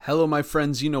Hello, my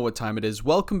friends. You know what time it is.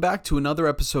 Welcome back to another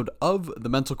episode of the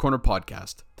Mental Corner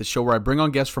podcast, the show where I bring on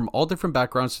guests from all different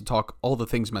backgrounds to talk all the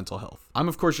things mental health. I'm,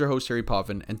 of course, your host, Harry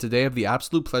Pavin, and today I have the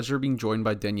absolute pleasure of being joined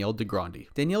by Danielle DiGrandi.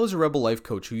 Danielle is a rebel life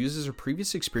coach who uses her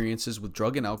previous experiences with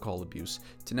drug and alcohol abuse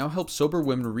to now help sober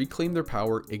women reclaim their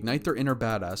power, ignite their inner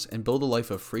badass, and build a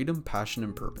life of freedom, passion,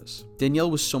 and purpose.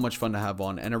 Danielle was so much fun to have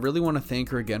on, and I really want to thank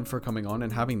her again for coming on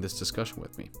and having this discussion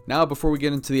with me. Now, before we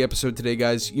get into the episode today,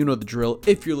 guys, you know the drill.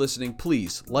 If you're listening,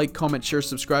 please like, comment, share,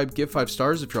 subscribe, give 5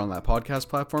 stars if you're on that podcast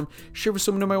platform. Share with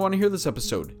someone who might want to hear this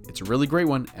episode. It's a really great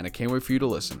one, and I can't wait for you to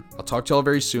listen. I'll talk to y'all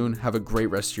very soon. Have a great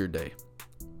rest of your day.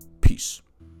 Peace.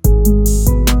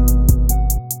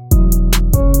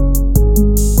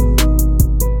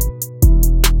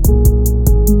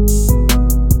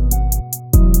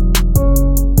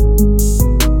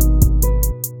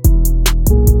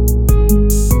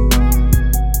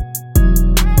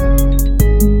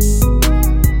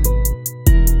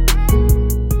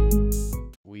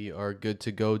 Good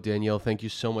to go. Danielle, thank you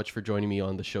so much for joining me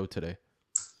on the show today.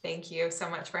 Thank you so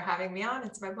much for having me on.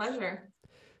 It's my pleasure.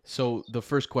 So the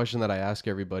first question that I ask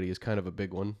everybody is kind of a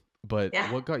big one, but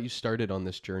What got you started on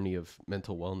this journey of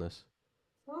mental wellness?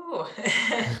 Ooh.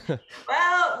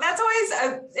 Well,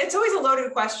 it's always a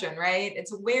loaded question, right?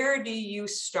 It's where do you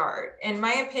start? In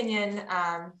my opinion,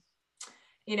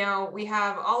 we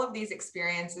have all of these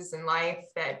experiences in life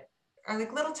that are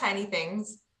like little tiny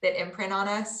things that imprint on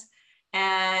us.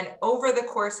 And over the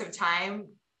course of time,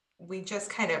 we just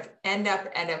kind of end up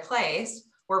at a place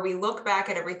where we look back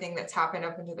at everything that's happened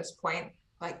up until this point,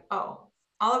 like, oh,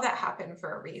 all of that happened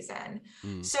for a reason.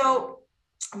 So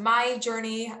my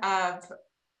journey of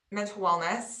mental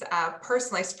wellness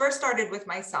personally first started with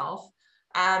myself.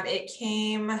 It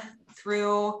came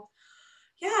through,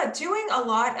 doing a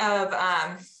lot of,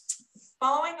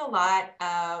 following a lot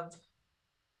of,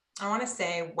 I want to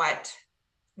say what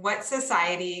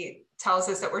society tells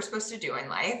us that we're supposed to do in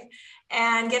life,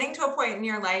 and getting to a point in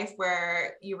your life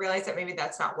where you realize that maybe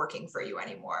that's not working for you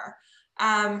anymore.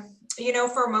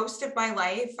 For most of my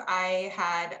life, I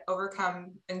had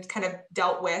overcome and kind of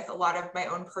dealt with a lot of my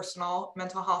own personal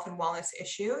mental health and wellness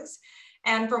issues.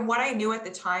 And from what I knew at the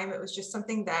time, it was just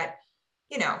something that,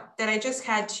 that I just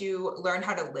had to learn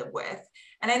how to live with.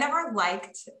 And I never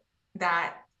liked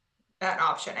that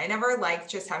option. I never liked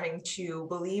just having to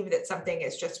believe that something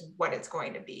is just what it's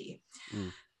going to be.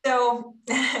 So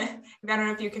I don't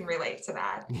know if you can relate to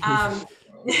that. I'm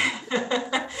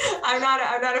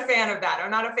not a fan of that.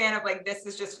 I'm not a fan of like, this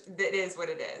is just, it is what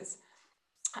it is.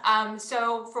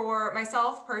 So for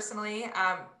myself personally,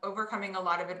 overcoming a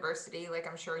lot of adversity, like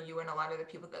I'm sure you and a lot of the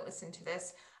people that listen to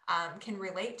this can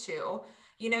relate to,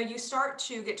 you start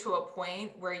to get to a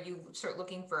point where you start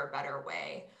looking for a better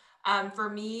way. For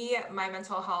me, my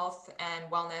mental health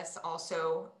and wellness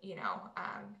also,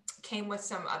 came with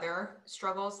some other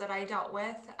struggles that I dealt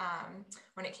with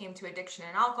when it came to addiction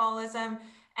and alcoholism.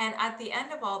 And at the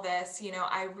end of all this,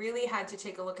 I really had to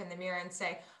take a look in the mirror and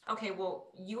say, okay, well,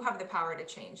 you have the power to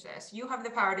change this. You have the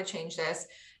power to change this.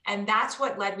 And that's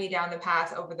what led me down the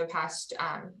path over the past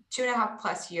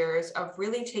 2.5+ years of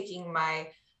really taking my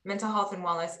mental health and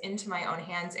wellness into my own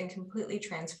hands and completely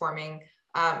transforming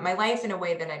my life in a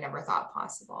way that I never thought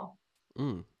possible.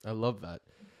 I love that.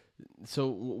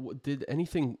 So did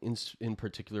anything in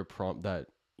particular prompt that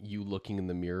you looking in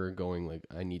the mirror going like,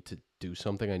 I need to do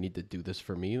something, I need to do this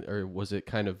for me? Or was it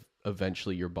kind of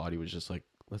eventually your body was just like,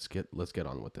 let's get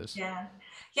on with this? Yeah.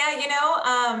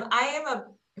 I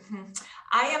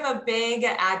am a big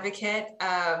advocate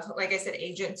of, like I said,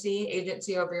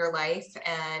 agency over your life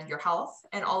and your health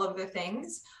and all of the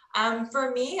things.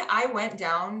 For me, I went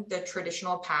down the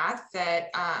traditional path that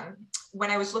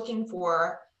when I was looking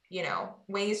for,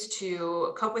 ways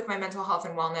to cope with my mental health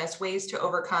and wellness, ways to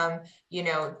overcome,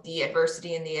 the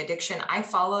adversity and the addiction, I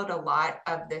followed a lot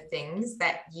of the things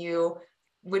that you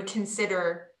would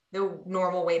consider the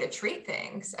normal way to treat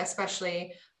things,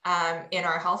 especially in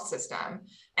our health system.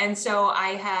 And so I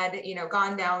had,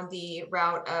 gone down the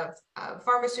route of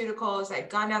pharmaceuticals. I'd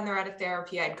gone down the route of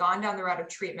therapy. I'd gone down the route of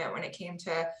treatment when it came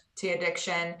to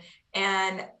addiction.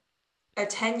 And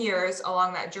 10 years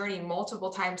along that journey, multiple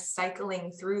times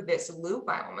cycling through this loop,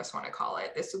 I almost want to call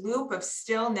it, this loop of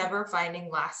still never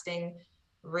finding lasting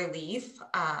relief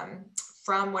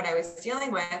from what I was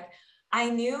dealing with, I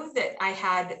knew that I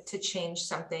had to change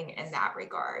something in that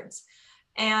regards.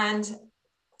 And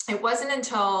it wasn't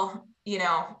until,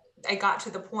 I got to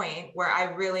the point where I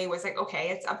really was like, okay,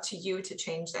 it's up to you to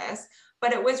change this.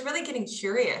 But it was really getting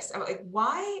curious about like,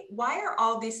 why are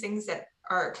all these things that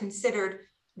are considered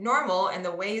normal and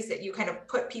the ways that you kind of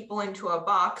put people into a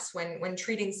box when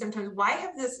treating symptoms, why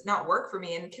have this not worked for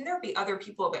me? And can there be other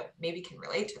people that maybe can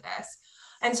relate to this?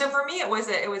 And so for me, it was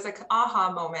like an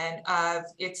aha moment of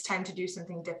it's time to do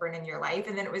something different in your life.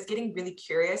 And then it was getting really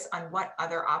curious on what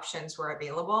other options were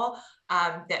available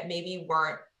that maybe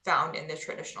weren't found in the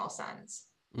traditional sense.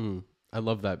 I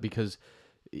love that because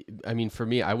I mean, for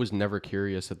me, I was never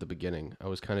curious at the beginning. I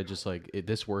was kind of just like,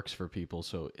 this works for people,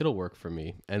 so it'll work for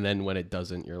me. And then when it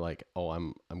doesn't, you're like, oh,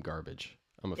 I'm garbage.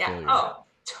 I'm a failure. Oh,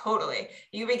 totally.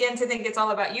 You begin to think it's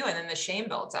all about you, and then the shame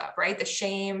builds up, right? The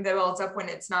shame that builds up when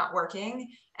it's not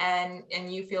working, and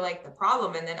you feel like the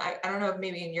problem. And then I don't know if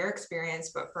maybe in your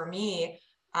experience, but for me,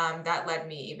 that led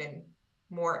me even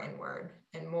more inward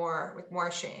and more with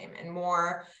more shame and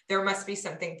more, there must be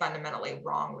something fundamentally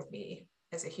wrong with me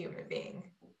as a human being.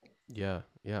 Yeah,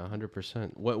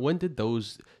 100%. When did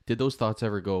those thoughts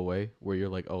ever go away where you're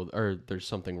like, oh, or there's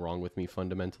something wrong with me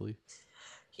fundamentally?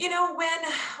 You know,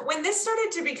 when this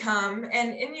started to become,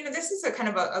 and you know, this is a kind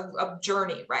of a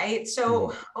journey, right?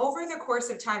 So over the course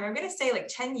of time, I'm going to say like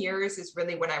 10 years is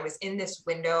really when I was in this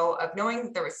window of knowing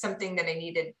that there was something that I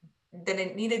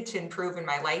needed to improve in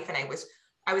my life. And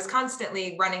I was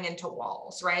constantly running into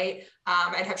walls, right?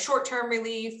 I'd have short-term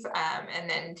relief and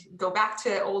then go back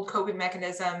to old coping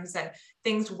mechanisms and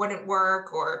things wouldn't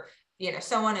work, or, you know,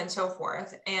 so on and so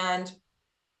forth. And,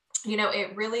 you know,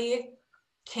 it really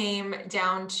came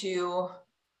down to,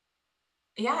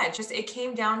 it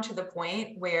came down to the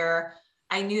point where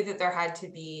I knew that there had to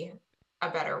be a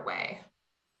better way.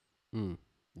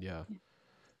 Yeah.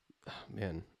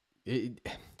 Man,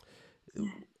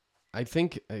 I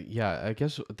think, I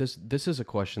guess this is a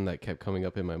question that kept coming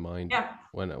up in my mind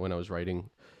when I was writing,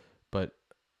 but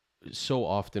so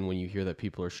often when you hear that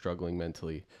people are struggling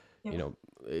mentally, you know,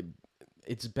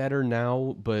 it's better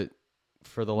now, but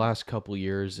for the last couple of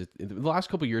years,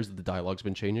 the dialogue's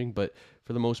been changing, but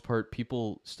for the most part,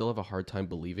 people still have a hard time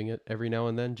believing it every now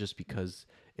and then, just because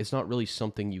it's not really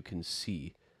something you can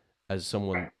see as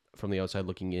someone from the outside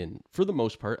looking in. For the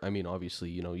most part, I mean, obviously,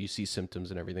 you know, you see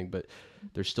symptoms and everything, but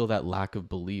there's still that lack of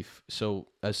belief. So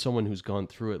as someone who's gone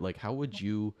through it, like, how would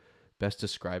you best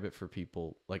describe it for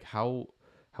people? Like, how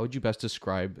would you best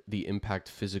describe the impact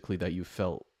physically that you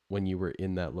felt when you were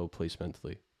in that low place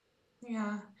mentally?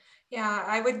 Yeah,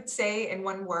 I would say in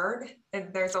one word,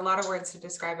 there's a lot of words to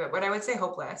describe it, but I would say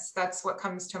hopeless. That's what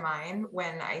comes to mind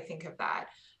when I think of that.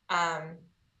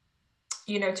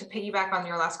 You know, to piggyback on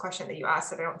your last question that you asked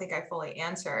that I don't think I fully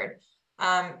answered,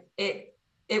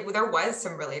 there was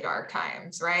some really dark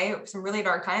times, right? Some really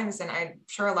dark times. And I'm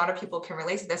sure a lot of people can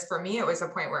relate to this. For me, it was a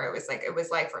point where it was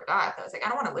life or death. I was like, I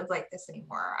don't want to live like this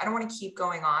anymore. I don't want to keep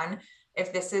going on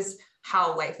if this is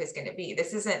how life is going to be.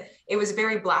 It was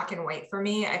very black and white for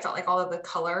me. I felt like all of the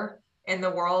color in the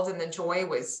world and the joy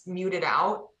was muted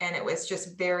out. And it was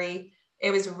just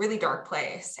it was a really dark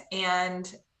place.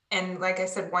 And like I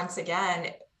said, once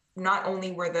again, not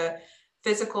only were the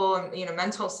physical and, you know,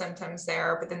 mental symptoms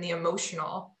there, but then the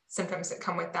emotional symptoms that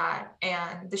come with that,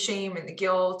 and the shame and the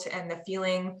guilt and the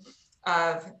feeling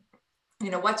of,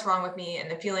 you know, what's wrong with me,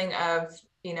 and the feeling of,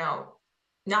 you know,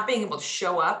 not being able to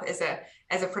show up as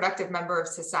a productive member of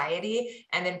society,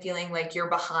 and then feeling like you're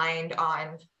behind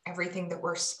on everything that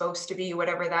we're supposed to be,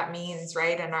 whatever that means,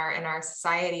 right? In our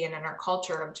society and in our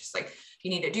culture of just like, you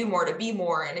need to do more to be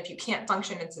more. And if you can't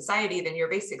function in society, then you're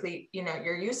basically, you know,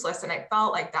 you're useless. And I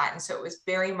felt like that. And so it was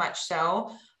very much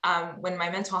so when my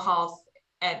mental health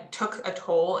took a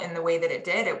toll in the way that it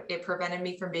did, it prevented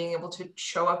me from being able to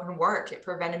show up and work. It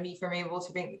prevented me from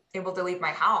being able to leave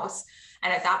my house.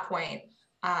 And at that point,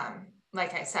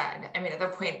 like I said, I mean, at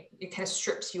that point, it kind of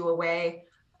strips you away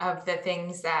of the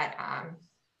things that,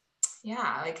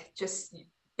 like just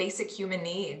basic human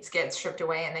needs get stripped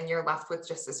away. And then you're left with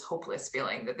just this hopeless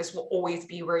feeling that this will always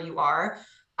be where you are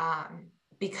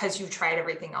because you've tried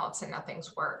everything else and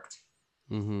nothing's worked.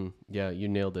 Mm-hmm. Yeah, you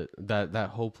nailed it. That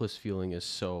hopeless feeling is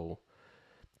so,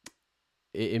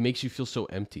 it makes you feel so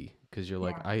empty because you're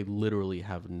like, I literally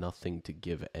have nothing to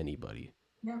give anybody.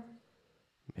 Yeah.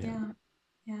 Man.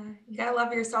 Yeah. You gotta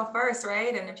love yourself first,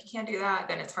 right? And if you can't do that,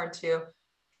 then it's hard to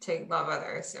love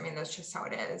others. I mean, that's just how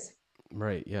it is.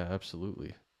 Right. Yeah,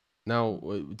 absolutely. Now,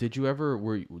 did you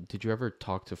ever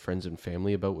talk to friends and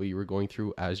family about what you were going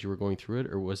through as you were going through it,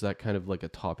 or was that kind of like a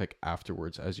topic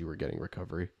afterwards as you were getting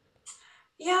recovery?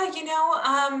 Yeah, you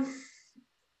know,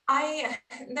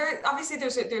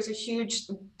 there's a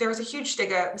huge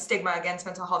stigma against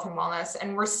mental health and wellness,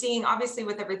 and we're seeing, obviously,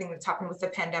 with everything that's happened with the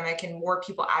pandemic and more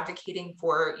people advocating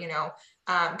for, you know,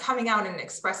 coming out and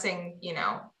expressing, you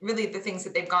know, really the things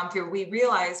that they've gone through. We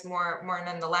realize more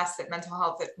nonetheless that mental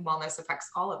health and wellness affects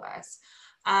all of us.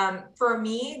 For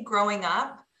me, growing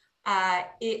up, I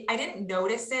didn't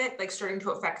notice it like starting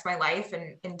to affect my life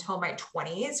until my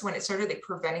 20s, when it started like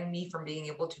preventing me from being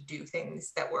able to do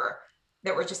things that were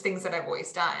just things that I've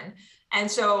always done. And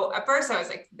so at first I was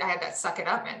like, I had that suck it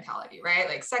up mentality, right?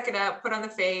 Like suck it up, put on the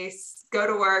face, go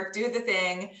to work, do the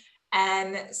thing.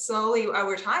 And slowly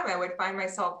over time, I would find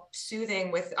myself soothing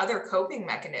with other coping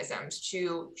mechanisms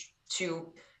to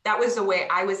that was the way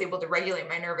I was able to regulate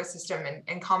my nervous system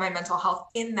and calm my mental health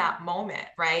in that moment,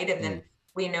 right? And then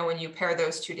we know when you pair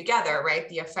those two together, right,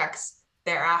 the effects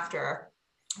thereafter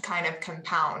kind of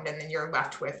compound, and then you're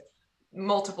left with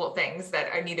multiple things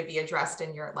that need to be addressed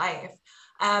in your life.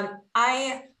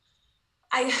 I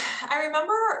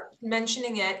remember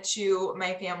mentioning it to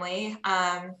my family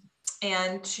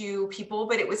and to people,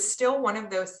 but it was still one of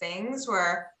those things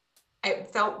where I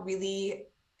felt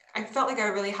like I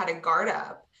really had a guard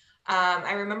up.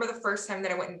 I remember the first time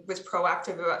that I was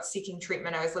proactive about seeking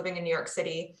treatment. I was living in New York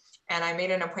City, and I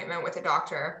made an appointment with a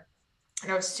doctor,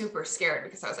 and I was super scared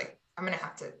because I was like, I'm going to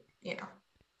have to,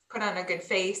 put on a good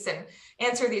face and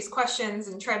answer these questions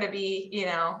and try to be,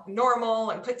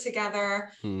 normal and put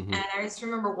together. And I just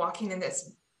remember walking in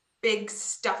this big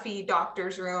stuffy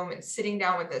doctor's room and sitting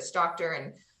down with this doctor,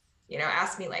 and,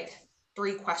 asked me like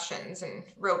 3 questions and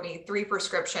wrote me 3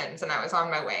 prescriptions, and I was on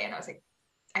my way. And I was like,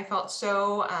 I felt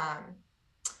so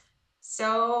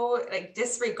like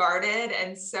disregarded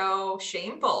and so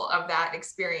shameful of that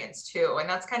experience too. And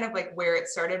that's kind of like where it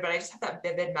started, but I just have that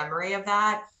vivid memory of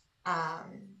that.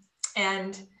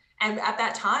 And at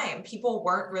that time, people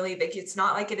weren't really like, it's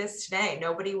not like it is today.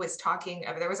 Nobody was talking,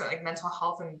 there wasn't like mental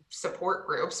health and support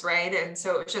groups, right? And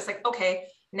so it's just like, okay,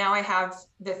 now I have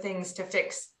the things to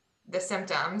fix the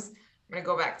symptoms. I'm going to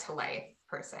go back to life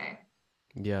per se.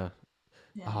 Yeah.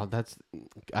 Oh,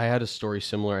 I had a story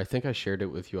similar. I think I shared it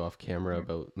with you off camera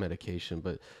about medication,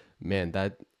 but man,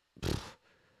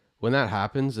 when that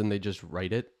happens and they just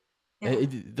write it,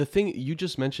 the thing you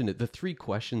just mentioned it, the 3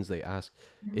 questions they ask,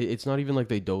 it's not even like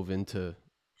they dove into,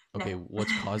 okay,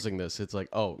 what's causing this? It's like,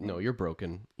 oh no, you're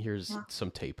broken. Here's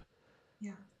some tape.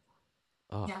 Yeah.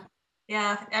 Oh. Yeah.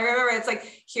 Yeah. I remember it's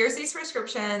like, here's these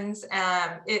prescriptions.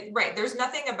 There's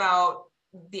nothing about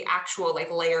the actual like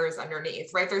layers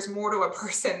underneath, right? There's more to a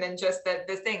person than just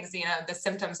the things, the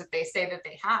symptoms that they say that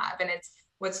they have. And it's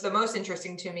what's the most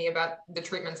interesting to me about the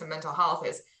treatments of mental health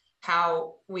is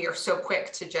how we are so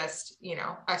quick to just,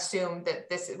 assume that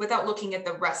this, without looking at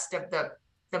the rest of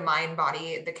the mind,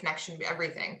 body, the connection,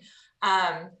 everything.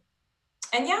 And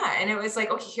it was like,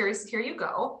 okay, here you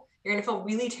go. You're going to feel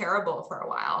really terrible for a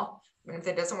while. And if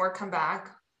it doesn't work, come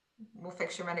back. We'll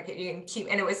fix your medication. You can keep,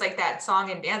 and it was like that song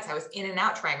and dance. I was in and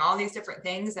out trying all these different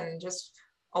things and just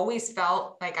always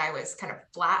felt like I was kind of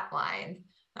flatlined.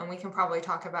 And we can probably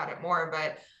talk about it more,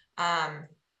 but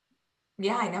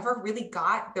I never really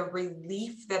got the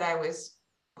relief that I was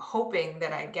hoping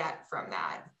that I'd get from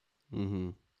that.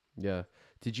 Yeah.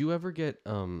 Did you ever get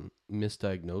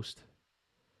misdiagnosed?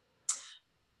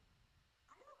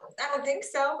 I don't think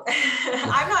so.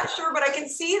 I'm not sure, but I can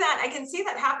see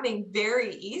that happening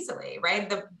very easily,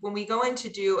 right? When we go in to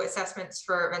do assessments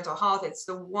for mental health, it's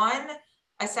the one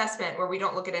assessment where we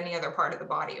don't look at any other part of the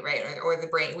body, right? Or the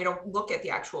brain. We don't look at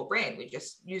the actual brain. We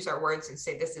just use our words and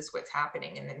say, this is what's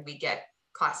happening. And then we get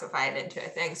classified into a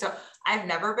thing. So I've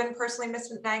never been personally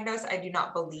misdiagnosed. I do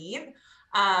not believe,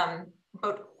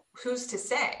 but who's to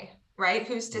say, right?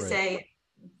 Who's to say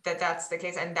that that's the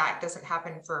case, and that doesn't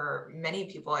happen for many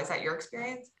people? Is that your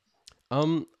experience?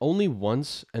 Only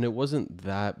once, and it wasn't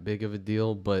that big of a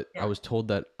deal, but I was told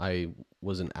that I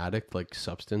was an addict, like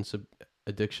substance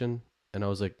addiction, and I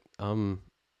was like,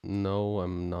 no,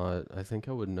 I'm not. I think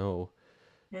I would know.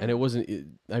 And it wasn't,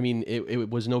 it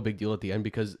was no big deal at the end,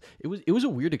 because it was a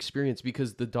weird experience,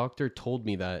 because the doctor told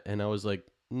me that, and I was like,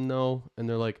 no, and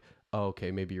they're like, oh,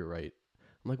 okay, maybe you're right.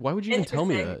 I'm like, why would you even tell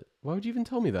me that? Why would you even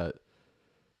tell me that?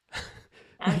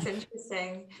 That's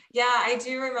interesting. Yeah, I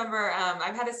do remember,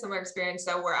 I've had a similar experience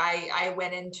though, where I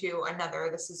went into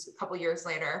this is a couple years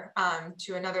later,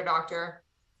 to another doctor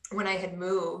when I had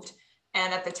moved.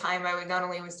 And at the time I not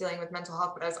only was dealing with mental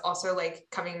health, but I was also like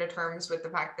coming to terms with the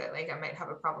fact that like I might have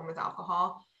a problem with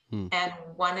alcohol. And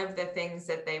one of the things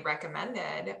that they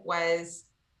recommended was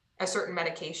a certain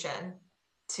medication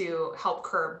to help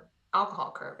curb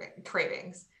alcohol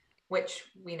cravings, which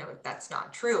we know that's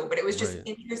not true, but it was just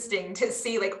interesting to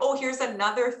see like, oh, here's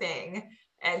another thing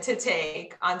and to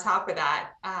take on top of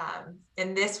that.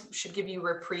 And this should give you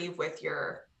reprieve with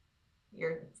your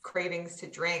cravings to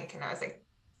drink. And I was like,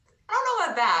 I don't know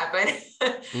about that, but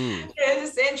it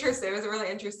was interesting. It was a really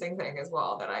interesting thing as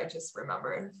well that I just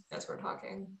remembered as we're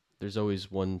talking. There's always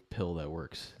one pill that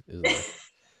works, isn't there?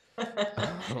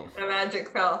 The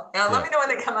magic pill. Yeah, let me know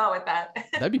when they come out with that.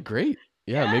 That'd be great.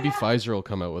 Yeah, maybe Pfizer will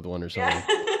come out with one or something.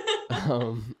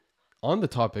 On the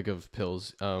topic of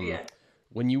pills,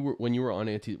 when you were on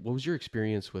what was your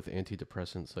experience with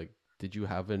antidepressants? Like, did you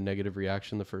have a negative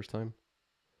reaction the first time?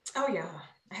 Oh yeah,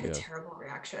 I had a terrible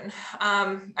reaction.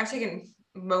 I've taken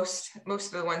most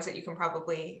of the ones that you can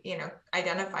probably,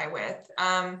 identify with.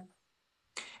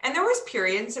 And there was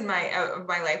periods in my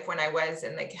life when I was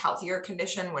in like healthier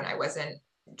condition, when I wasn't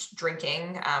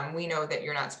drinking. We know that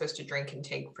you're not supposed to drink and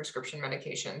take prescription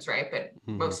medications, right? But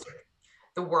most of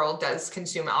the world does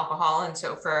consume alcohol. And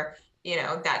so for,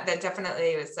 that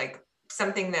definitely was like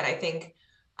something that I think,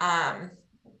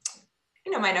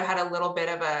 might have had a little bit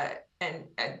of an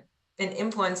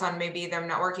influence on maybe them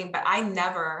not working, but I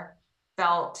never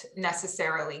felt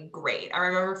necessarily great. I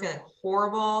remember feeling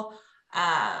horrible,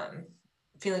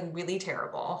 feeling really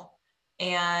terrible.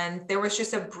 And there was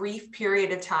just a brief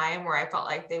period of time where I felt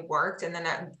like they worked. And then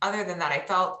other than that, I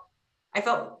felt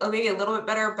maybe a little bit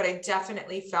better, but I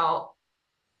definitely felt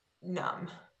numb.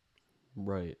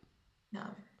 Right.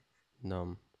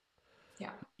 Numb.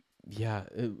 Yeah. Yeah.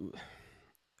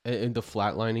 And the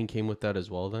flatlining came with that as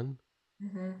well then?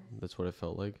 That's what it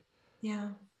felt like? Yeah.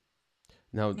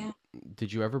 Now,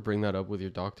 did you ever bring that up with your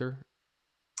doctor?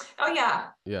 Oh, yeah.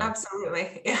 Yeah.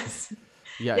 Absolutely. Yes.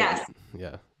 Yeah. Yes.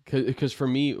 Yeah. Because for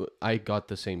me, I got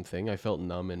the same thing. I felt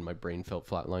numb and my brain felt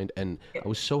flatlined. And I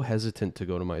was so hesitant to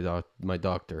go to my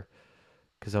doctor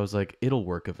because I was like, it'll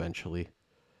work eventually.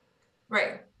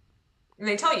 Right. And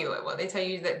they tell you it will. They tell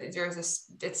you that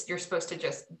you're supposed to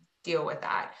just deal with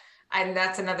that. And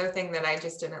that's another thing that I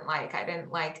just didn't like. I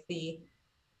didn't like the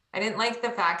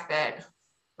fact that,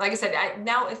 like I said,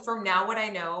 from what I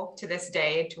know to this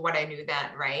day to what I knew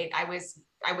then, right? I was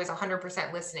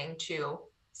 100% listening to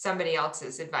somebody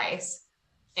else's advice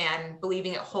and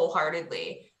believing it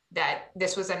wholeheartedly that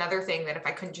this was another thing that if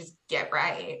I couldn't just get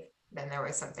right, then there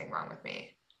was something wrong with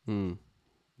me.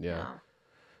 Yeah.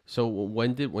 So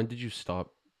when did you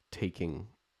stop taking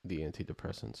the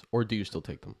antidepressants, or do you still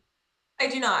take them? I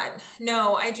do not.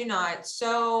 No, I do not.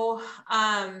 So,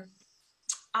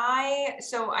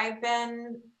 I've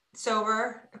been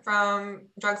sober from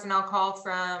drugs and alcohol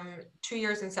from 2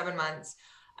 years and 7 months.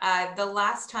 The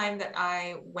last time that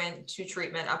I went to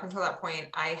treatment, up until that point,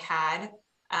 I had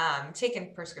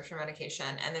taken prescription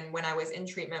medication. And then when I was in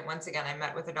treatment, once again, I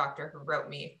met with a doctor who wrote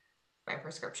me my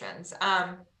prescriptions.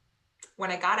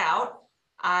 When I got out,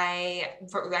 I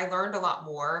learned a lot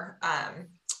more,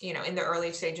 in the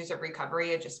early stages of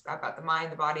recovery, just about the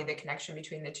mind, the body, the connection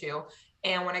between the two.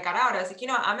 And when I got out, I was like,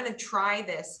 I'm going to try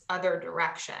this other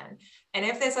direction. And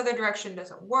if this other direction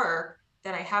doesn't work,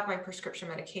 then I have my prescription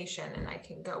medication and I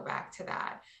can go back to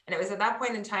that. And it was at that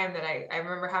point in time that I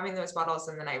remember having those bottles.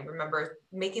 And then I remember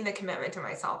making the commitment to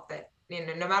myself that,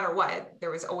 no matter what,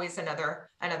 there was always another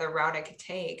route I could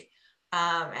take.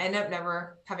 I ended up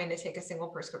never having to take a single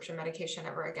prescription medication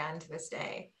ever again to this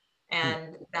day.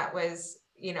 And that was,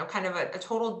 kind of a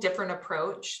total different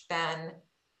approach than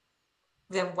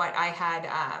what I had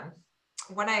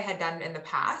done in the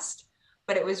past.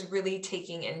 But it was really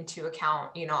taking into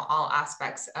account, all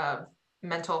aspects of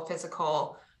mental,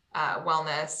 physical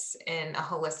wellness in a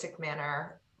holistic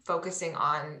manner, focusing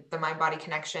on the mind-body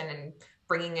connection and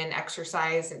bringing in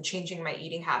exercise and changing my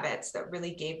eating habits that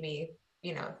really gave me,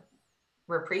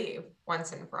 reprieve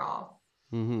once and for all.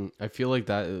 I feel like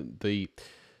that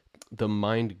the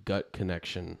mind-gut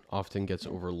connection often gets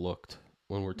overlooked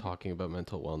when we're talking about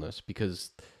mental wellness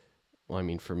because, well, I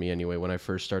mean, for me anyway, when I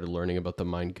first started learning about the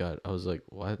mind-gut, I was like,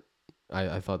 what?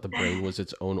 I thought the brain was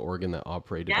its own organ that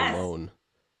operated alone.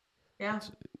 Yeah.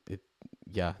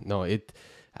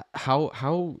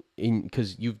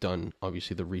 Because you've done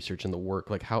obviously the research and the work,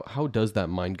 like how does that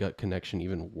mind-gut connection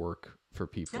even work for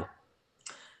people?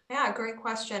 Yeah, great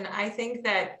question. I think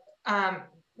that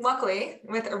luckily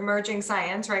with emerging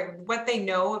science, right, what they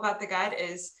know about the gut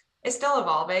is still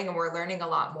evolving and we're learning a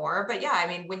lot more. But yeah, I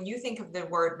mean, when you think of the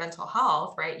word mental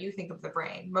health, right, you think of the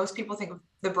brain. Most people think of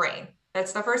the brain.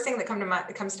 That's the first thing that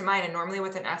comes to mind. And normally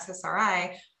with an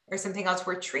SSRI or something else,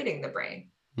 we're treating the brain,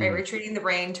 right? We're treating the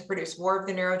brain to produce more of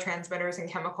the neurotransmitters and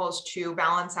chemicals to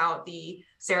balance out the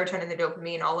serotonin, the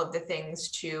dopamine, all of the things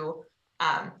to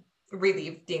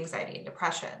relieve the anxiety and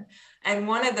depression. And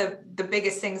one of the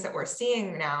biggest things that we're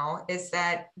seeing now is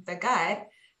that the gut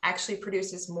actually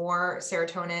produces more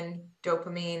serotonin,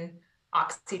 dopamine,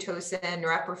 oxytocin,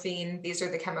 norepinephrine. These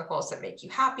are the chemicals that make you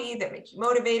happy, that make you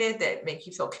motivated, that make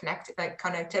you feel connected, like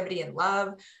connectivity and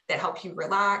love, that help you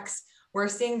relax. We're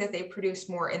seeing that they produce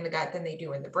more in the gut than they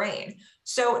do in the brain.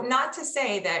 So not to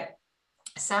say that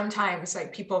sometimes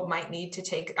like people might need to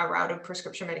take a route of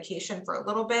prescription medication for a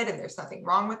little bit, and there's nothing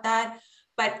wrong with that.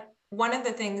 But one of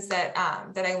the things that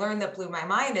that I learned that blew my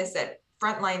mind is that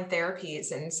frontline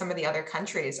therapies in some of the other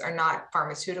countries are not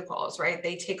pharmaceuticals, right?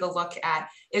 They take a look at,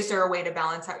 is there a way to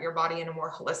balance out your body in a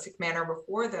more holistic manner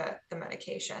before the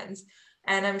medications?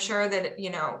 And I'm sure that,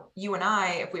 you know, you and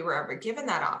I, if we were ever given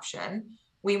that option,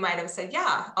 we might have said,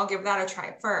 yeah, I'll give that a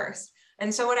try first.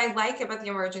 And so what I like about the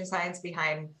emerging science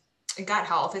behind gut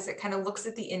health is it kind of looks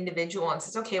at the individual and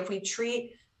says, okay, if we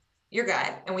treat your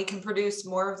gut and we can produce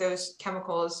more of those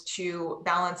chemicals to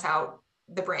balance out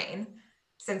the brain,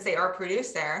 since they are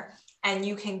produced there, and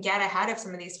you can get ahead of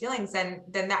some of these feelings, then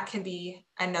that can be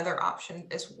another option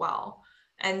as well.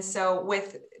 And so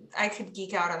I could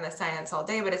geek out on the science all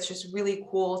day, but it's just really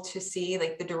cool to see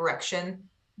like the direction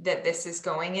that this is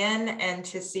going in, and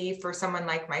to see for someone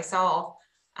like myself,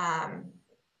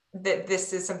 that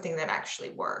this is something that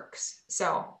actually works.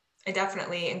 So I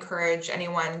definitely encourage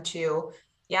anyone to,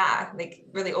 yeah, like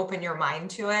really open your mind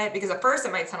to it, because at first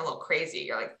it might sound a little crazy.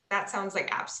 You're like, that sounds like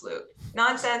absolute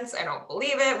nonsense. I don't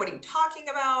believe it. What are you talking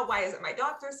about? Why is it my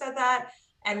doctor said that?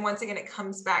 And once again, it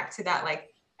comes back to that, like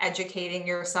educating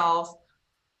yourself,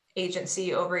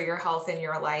 agency over your health in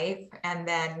your life, and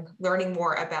then learning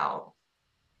more about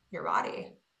your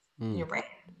body, your brain.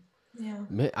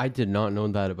 Yeah. I did not know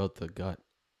that about the gut.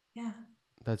 Yeah.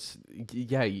 That's,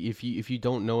 yeah. If you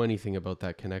don't know anything about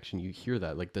that connection, you hear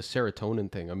that, like the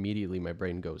serotonin thing, immediately my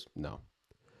brain goes, no.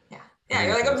 Yeah.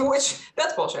 You're like, which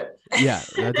that's bullshit. Yeah.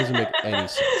 That doesn't make any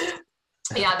sense.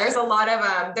 Yeah. There's a lot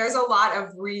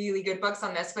of really good books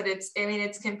on this, but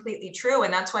it's completely true.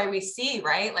 And that's why we see,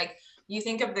 right? Like you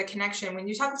think of the connection when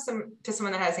you talk to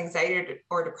someone that has anxiety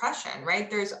or depression, right?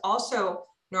 There's also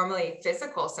normally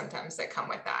physical symptoms that come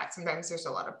with that. Sometimes there's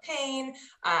a lot of pain,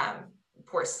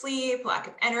 poor sleep, lack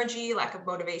of energy, lack of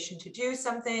motivation to do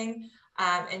something.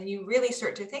 And you really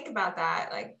start to think about that,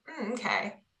 like,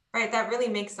 okay, right, that really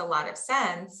makes a lot of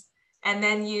sense. And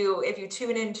then if you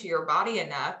tune into your body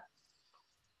enough,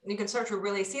 you can start to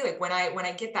really see, like when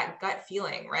I get that gut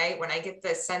feeling, right? When I get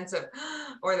this sense of,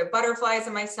 or the butterflies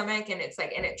in my stomach, and it's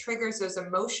like, and it triggers those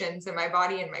emotions in my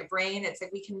body and my brain. It's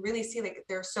like, we can really see like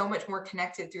they're so much more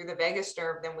connected through the vagus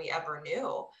nerve than we ever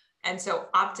knew. And so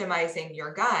optimizing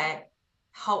your gut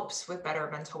helps with better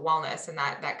mental wellness. And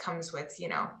that comes with, you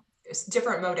know, there's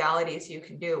different modalities you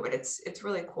can do, but it's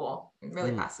really cool and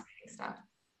really fascinating stuff.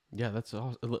 Yeah, that's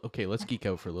awesome. Okay, let's geek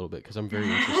out for a little bit because I'm very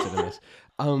interested in this.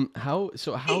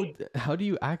 How do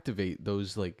you activate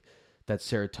those, like that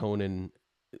serotonin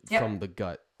from the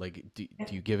gut? Like, do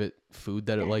you give it food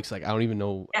that it likes? Like, I don't even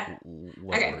know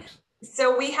what works.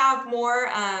 So we have more,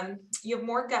 you have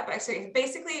more gut bacteria.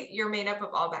 Basically, you're made up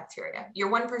of all bacteria.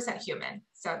 You're 1% human.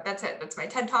 So that's it. That's my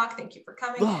TED Talk. Thank you for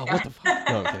coming. Oh, what the fuck?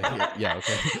 No, okay. Yeah,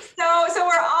 okay. So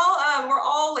we're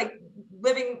all like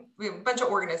living, we have a bunch of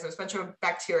organisms, a bunch of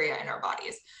bacteria in our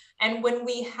bodies. And when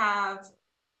we have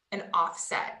an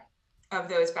offset of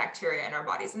those bacteria in our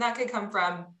bodies, and that could come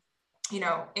from, you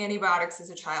know, antibiotics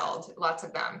as a child, lots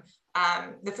of them,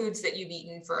 the foods that you've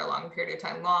eaten for a long period of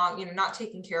time, not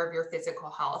taking care of your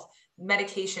physical health,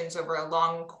 medications over a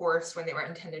long course when they were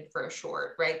intended for a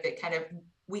short, right? That kind of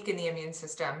weaken the immune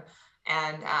system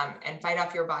and fight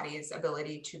off your body's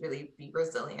ability to really be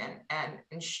resilient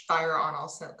and fire on all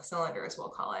cylinders, we'll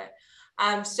call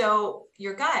it. So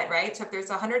your gut, right? So if there's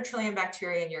 100 trillion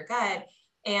bacteria in your gut,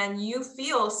 and you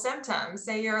feel symptoms,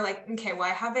 say you're like, okay, well,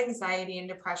 I have anxiety and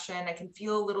depression. I can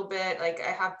feel a little bit like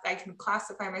I can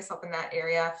classify myself in that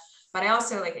area, but I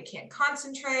also like, I can't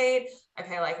concentrate. I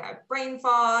feel like I have brain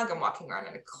fog. I'm walking around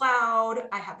in a cloud.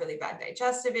 I have really bad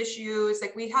digestive issues.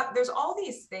 Like there's all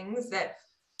these things that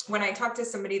when I talk to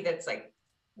somebody that's like,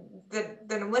 that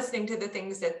I'm listening to the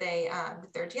things that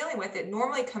they're dealing with, it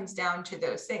normally comes down to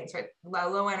those things, right?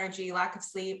 Low energy, lack of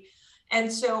sleep. And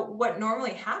so what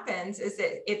normally happens is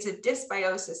that it's a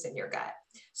dysbiosis in your gut.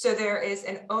 So there is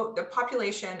the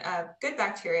population of good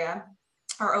bacteria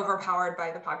are overpowered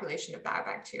by the population of bad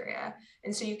bacteria.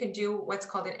 And so you can do what's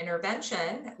called an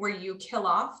intervention where you kill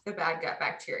off the bad gut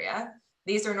bacteria.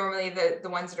 These are normally the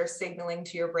ones that are signaling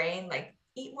to your brain, like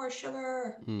eat more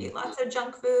sugar, eat lots of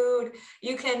junk food.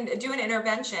 You can do an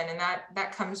intervention, and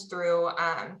that comes through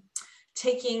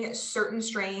taking certain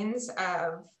strains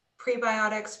of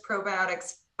prebiotics,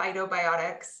 probiotics,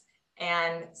 phytobiotics,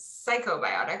 and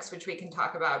psychobiotics, which we can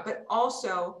talk about, but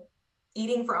also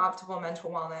eating for optimal mental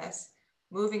wellness,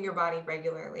 moving your body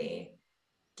regularly,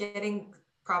 getting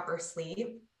proper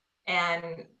sleep,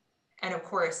 and of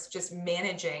course, just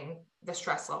managing the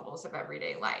stress levels of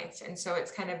everyday life. And so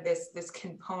it's kind of this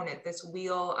component, this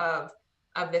wheel of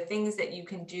of the things that you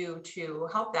can do to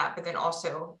help that, but then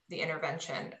also the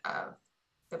intervention of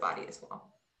the body as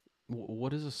well.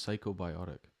 What is a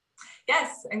psychobiotic?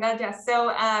 Yes, and God, yes. So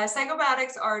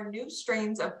psychobiotics are new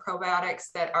strains of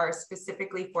probiotics that are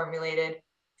specifically formulated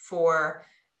for,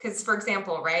 because for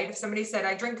example, right, if somebody said,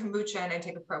 I drink kombucha and I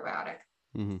take a probiotic,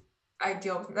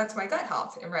 that's my gut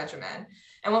health and regimen.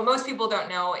 And what most people don't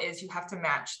know is you have to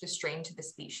match the strain to the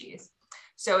species.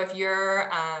 So if you're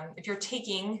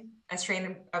taking a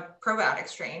strain, a probiotic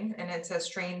strain, and it's a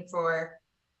strain for,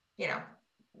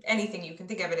 anything you can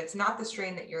think of it's not the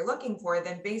strain that you're looking for,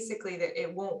 then basically that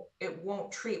it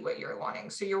won't treat what you're wanting.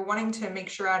 So you're wanting to make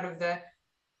sure out of the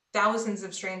thousands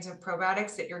of strains of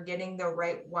probiotics that you're getting the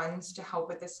right ones to help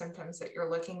with the symptoms that you're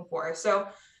looking for. So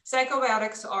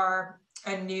psychobiotics are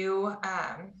a new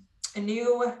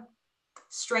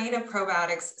strain of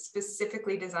probiotics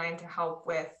specifically designed to help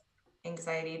with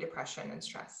anxiety, depression, and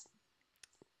stress.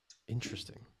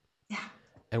 Interesting. Yeah.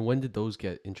 And when did those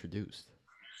get introduced?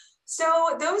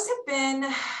 So those have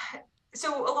been,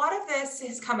 so a lot of this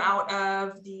has come out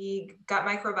of the Gut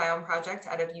Microbiome Project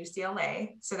out of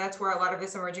UCLA. So that's where a lot of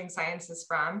this emerging science is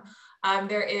from.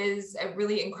 There is a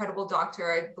really incredible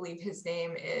doctor, I believe his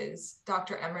name is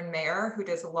Dr. Emran Mayer, who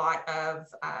does a lot of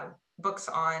books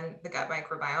on the gut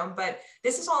microbiome, but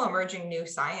this is all emerging new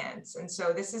science. And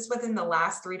so this is within the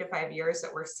last 3 to 5 years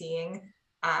that we're seeing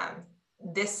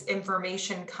this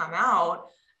information come out.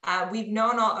 We've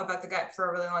known all about the gut for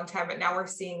a really long time, but now we're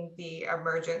seeing the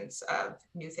emergence of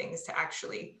new things to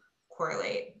actually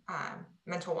correlate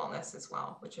mental wellness as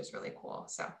well, which is really cool.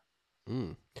 So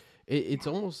it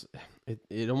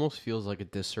almost feels like a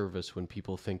disservice when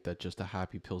people think that just a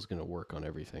happy pill is going to work on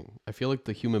everything. I feel like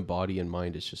the human body and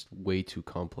mind is just way too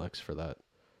complex for that.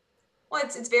 Well,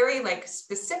 it's very like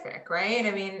specific, right?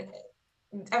 I mean,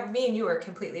 me and you are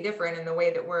completely different in the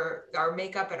way that our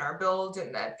makeup and our build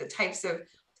and the types of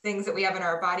things that we have in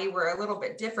our body, we're a little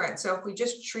bit different. So if we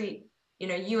just treat,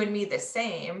 you and me the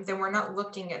same, then we're not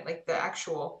looking at like the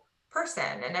actual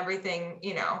person and everything,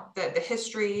 the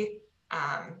history,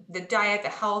 the diet, the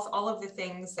health, all of the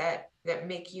things that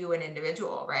make you an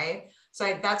individual, right?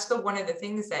 So that's one of the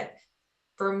things that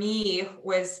for me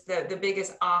was the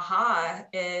biggest aha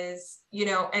is,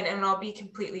 and I'll be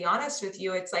completely honest with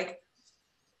you. It's like,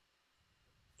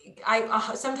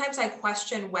 sometimes I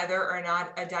question whether or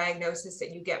not a diagnosis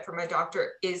that you get from a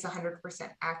doctor is 100%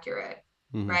 accurate,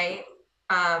 right?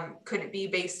 Could it be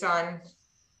based on,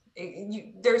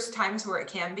 there's times where it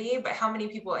can be, but how many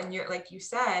people, and like you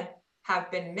said,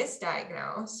 have been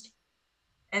misdiagnosed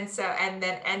and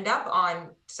then end up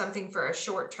on something for a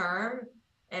short term,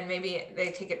 and maybe they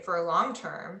take it for a long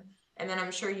term. And then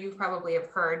I'm sure you probably have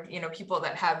heard, people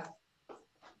that have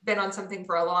been on something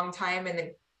for a long time and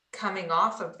then coming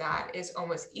off of that is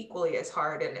almost equally as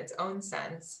hard in its own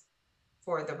sense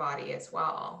for the body as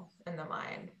well and the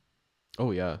mind.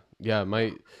 Oh yeah.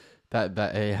 That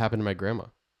it happened to my grandma.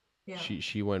 Yeah.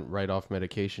 She went right off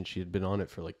medication. She had been on it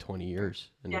for like 20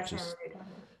 years, and yes,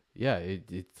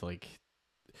 it's like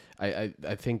I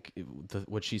think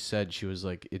what she said, she was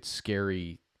like, it's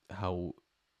scary how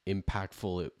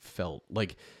impactful it felt,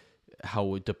 like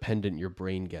how dependent your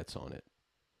brain gets on it.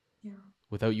 Yeah.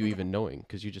 Without you even knowing,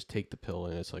 because you just take the pill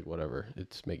and it's like, whatever,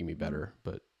 it's making me better.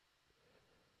 But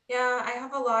yeah, I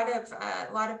have a lot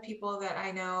of people that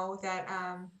I know that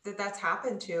that's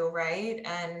happened to, right?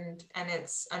 And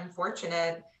it's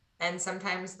unfortunate. And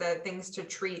sometimes the things to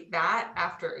treat that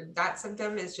after that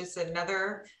symptom is just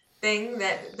another thing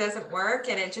that doesn't work,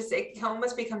 and it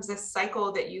almost becomes this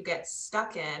cycle that you get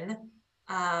stuck in,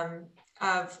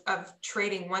 of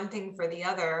trading one thing for the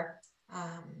other,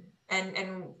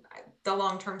 and the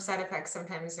long-term side effects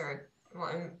sometimes are,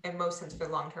 well, in most sense, the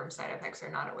long-term side effects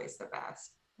are not always the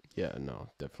best. Yeah, no,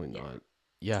 definitely not.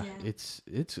 Yeah. It's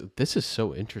this is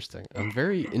so interesting. I'm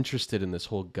very interested in this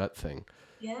whole gut thing.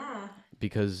 Yeah.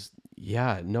 Because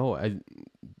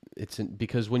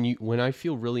because when I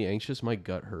feel really anxious, my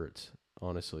gut hurts,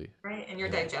 honestly. Right, and your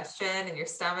digestion and your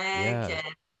stomach,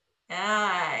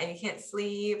 and you can't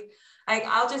sleep. Like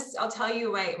I'll tell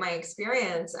you my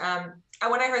experience.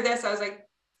 When I heard this, I was like,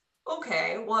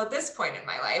 okay, well, at this point in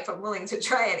my life, I'm willing to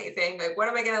try anything. Like, what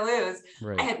am I going to lose?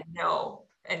 Right. I had no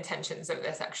intentions of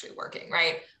this actually working,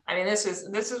 right? I mean, this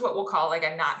is what we'll call like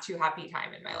a not too happy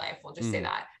time in my life. We'll just say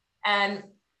that. And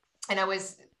it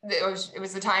was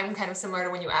the time kind of similar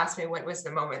to when you asked me what was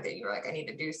the moment that you were like, I need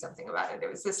to do something about it. It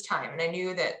was this time. And I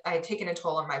knew that I had taken a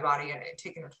toll on my body and I had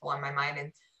taken a toll on my mind.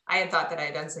 And I had thought that I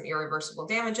had done some irreversible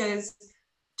damages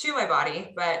to my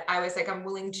body, but I was like, I'm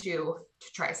willing to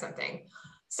try something.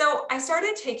 So I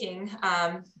started taking,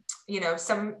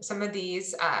 some of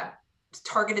these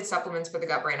targeted supplements for the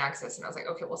gut-brain axis. And I was like,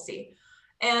 okay, we'll see.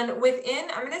 And within,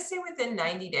 I'm going to say within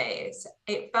 90 days,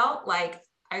 it felt like,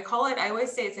 I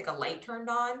always say it's like a light turned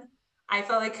on. I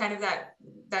felt like kind of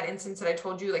that instance that I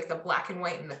told you, like the black and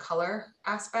white and the color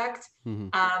aspect. Mm-hmm.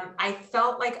 I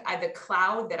felt like the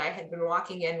cloud that I had been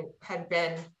walking in had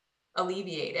been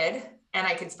alleviated and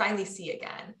I could finally see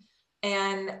again.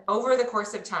 And over the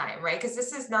course of time, right? Because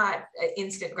this is not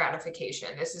instant gratification.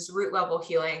 This is root level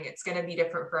healing. It's going to be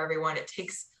different for everyone. It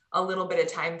takes a little bit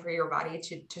of time for your body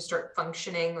to start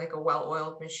functioning like a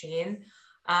well-oiled machine.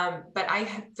 But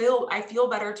I feel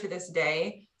better to this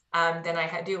day than I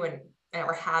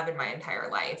have in my entire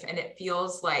life. And it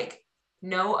feels like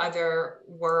no other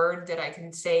word that I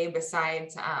can say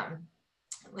besides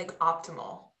like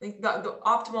optimal, like the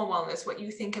optimal wellness, what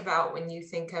you think about when you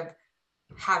think of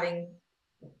having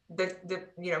the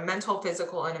mental,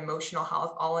 physical, and emotional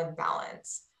health all in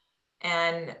balance.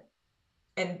 And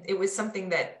it was something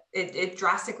that it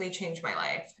drastically changed my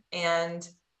life. And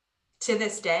to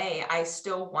this day, I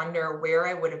still wonder where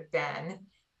I would have been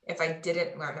if I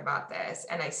didn't learn about this.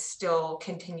 And I still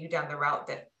continue down the route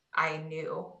that I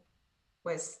knew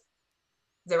was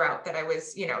the route that I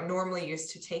was, normally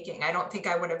used to taking. I don't think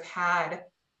I would have had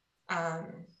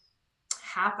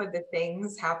half of the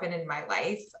things happen in my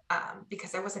life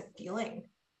because I wasn't feeling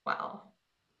well.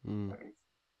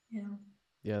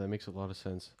 Yeah, that makes a lot of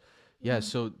sense. Yeah,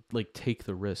 so like take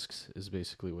the risks is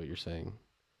basically what you're saying.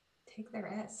 Take the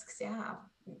risks, yeah.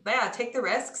 Take the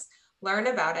risks, learn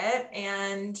about it,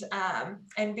 and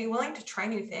be willing to try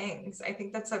new things. I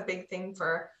think that's a big thing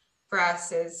for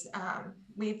us is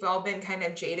we've all been kind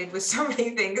of jaded with so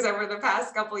many things over the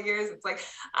past couple of years. It's like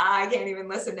I can't even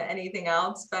listen to anything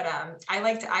else. But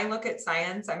I look at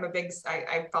science.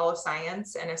 I follow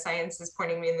science, and if science is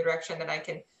pointing me in the direction that I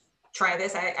can try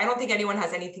this, I don't think anyone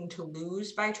has anything to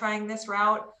lose by trying this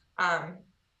route.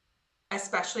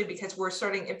 Especially because we're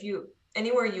starting,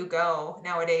 anywhere you go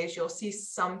nowadays, you'll see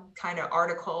some kind of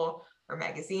article or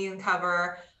magazine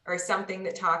cover or something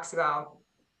that talks about,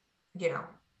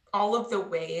 all of the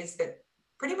ways that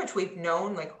pretty much we've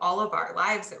known like all of our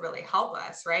lives that really help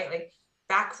us, right? Like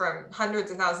back from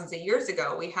hundreds of thousands of years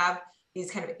ago, we have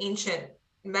these kind of ancient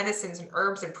medicines and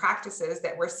herbs and practices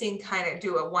that we're seeing kind of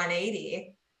do a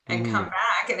 180 and come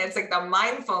back. And it's like the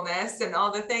mindfulness and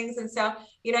all the things. And so,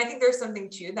 I think there's something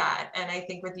to that. And I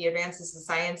think with the advances in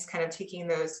science, kind of taking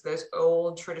those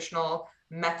old traditional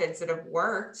methods that have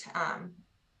worked,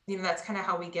 that's kind of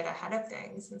how we get ahead of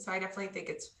things. And so I definitely think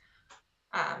it's,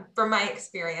 from my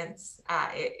experience,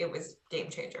 it was game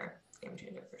changer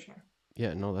for sure.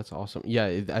 Yeah, no, that's awesome.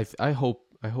 Yeah. I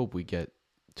hope we get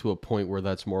to a point where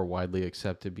that's more widely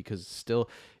accepted, because still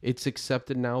it's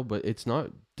accepted now, but it's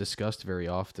not discussed very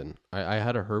often. I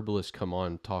had a herbalist come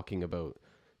on talking about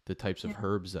the types of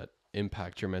herbs that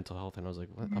impact your mental health, and I was like,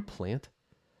 what, a plant?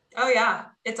 Oh yeah,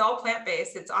 it's all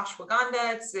plant-based. It's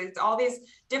ashwagandha, it's all these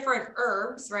different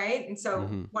herbs, right? And so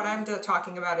what I'm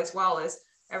talking about as well is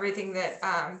everything that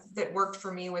that worked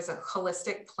for me was a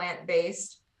holistic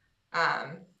plant-based.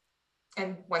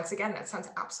 And once again, that sounds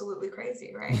absolutely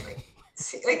crazy, right?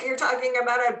 Like you're talking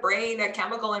about a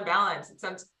chemical imbalance. It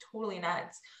sounds totally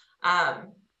nuts.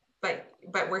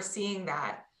 But we're seeing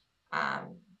that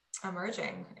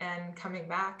emerging and coming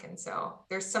back. And so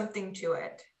there's something to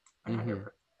it. 100%.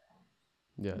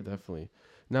 Yeah, definitely.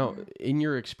 Now, in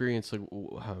your experience, like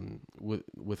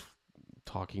with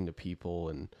talking to people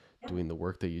and doing the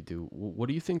work that you do, what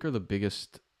do you think are the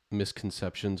biggest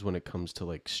misconceptions when it comes to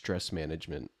like stress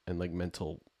management and like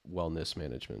mental wellness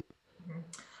management?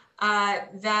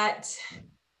 That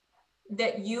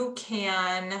you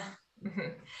can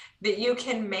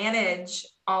manage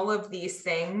all of these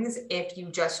things if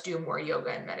you just do more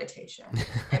yoga and meditation.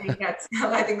 I think that's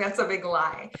a big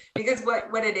lie, because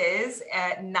what it is,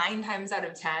 at 9 times out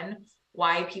of 10,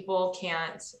 why people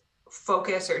can't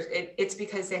focus, it's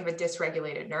because they have a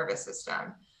dysregulated nervous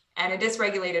system. And a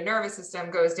dysregulated nervous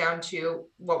system goes down to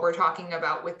what we're talking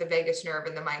about with the vagus nerve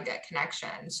and the mind-gut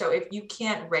connection. So if you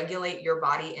can't regulate your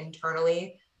body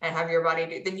internally and have your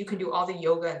body then you can do all the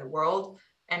yoga in the world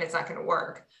and it's not going to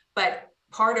work. But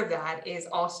part of that is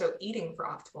also eating for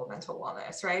optimal mental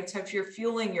wellness, right? So if you're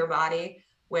fueling your body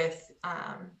with,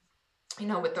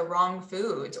 with the wrong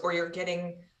foods, or you're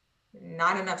getting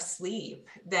not enough sleep,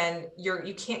 then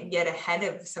you can't get ahead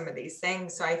of some of these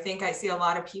things. So I think I see a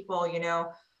lot of people,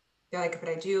 they're like, but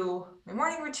I do my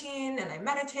morning routine and I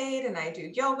meditate and I do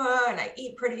yoga and I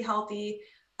eat pretty healthy.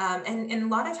 And a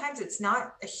lot of times it's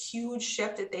not a huge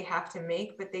shift that they have to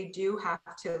make, but they do have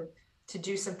to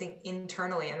do something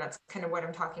internally. And that's kind of what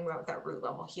I'm talking about with that root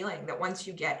level healing, that once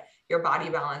you get your body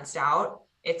balanced out,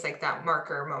 it's like that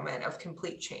marker moment of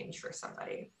complete change for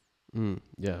somebody.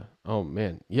 Yeah. Oh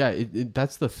man. Yeah.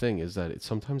 That's the thing, is that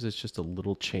sometimes it's just a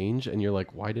little change and you're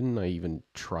like, why didn't I even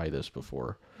try this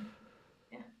before?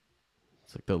 Yeah.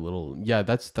 It's like the little, yeah,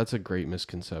 that's a great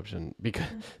misconception, because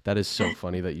that is so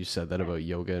funny that you said that about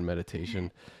yoga and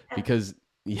meditation, because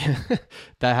yeah,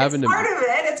 that happened to me.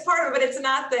 It's part of it,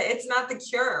 but it's not the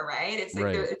cure, right? It's like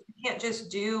right. You can't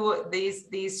just do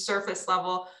these surface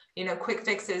level, quick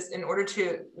fixes in order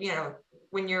to,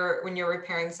 when you're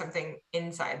repairing something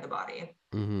inside the body.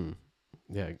 Mm-hmm.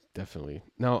 Yeah, definitely.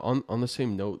 Now, on the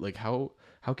same note, like how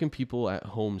can people at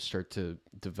home start to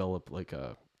develop like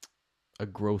a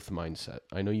growth mindset?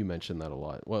 I know you mentioned that a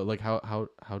lot. Well, like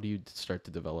how do you start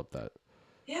to develop that?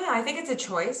 Yeah, I think it's a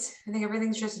choice. I think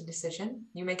everything's just a decision.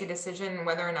 You make a decision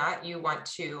whether or not you want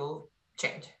to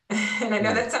change. And I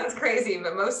know that sounds crazy,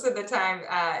 but most of the time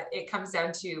it comes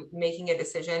down to making a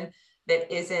decision that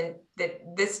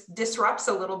this disrupts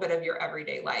a little bit of your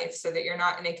everyday life, so that you're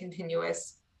not in a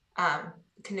continuous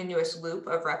loop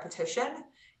of repetition.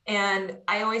 And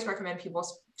I always recommend people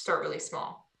start really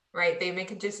small, right? They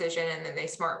make a decision and then they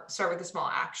start with a small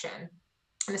action.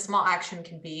 And a small action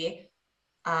can be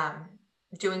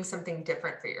doing something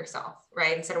different for yourself,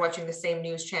 right? Instead of watching the same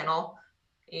news channel,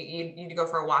 you need to go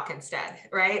for a walk instead,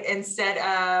 right? Instead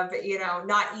of,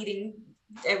 not eating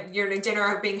your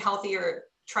dinner, of being healthy, or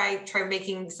try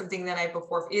making something the night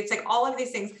before. It's like all of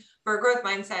these things for a growth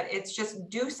mindset. It's just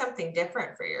do something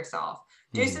different for yourself,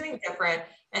 do something different,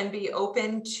 and be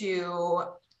open to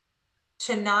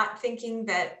not thinking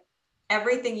that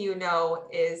everything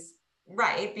is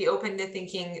right. Be open to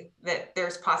thinking that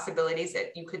there's possibilities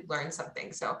that you could learn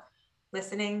something. So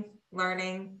listening,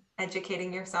 learning,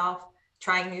 educating yourself,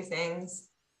 trying new things,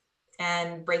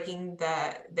 and breaking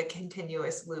the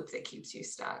continuous loop that keeps you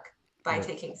stuck by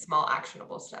taking small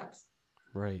actionable steps.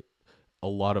 Right. A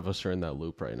lot of us are in that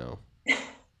loop right now.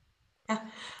 Oh,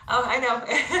 I know.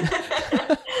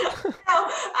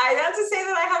 I not to say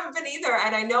that I haven't been either.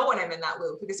 And I know when I'm in that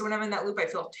loop, because when I'm in that loop, I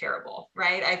feel terrible,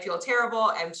 right? I feel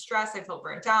terrible. I'm stressed. I feel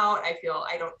burnt out. I feel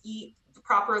I don't eat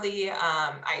properly.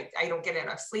 I don't get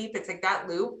enough sleep. It's like that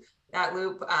loop,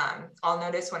 I'll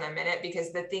notice when I'm in it,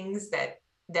 because the things that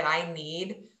I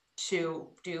need to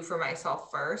do for myself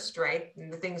first, right?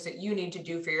 And the things that you need to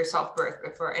do for yourself first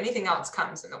before anything else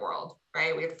comes in the world,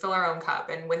 right? We have to fill our own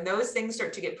cup. And when those things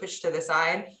start to get pushed to the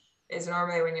side is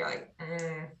normally when you're like,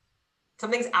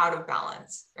 something's out of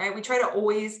balance, right? We try to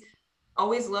always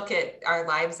look at our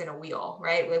lives in a wheel,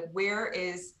 right? Like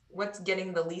what's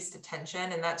getting the least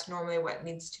attention? And that's normally what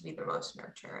needs to be the most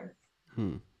nurtured.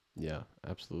 Yeah,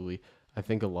 absolutely. I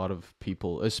think a lot of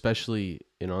people, especially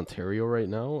in Ontario right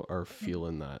now, are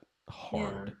feeling that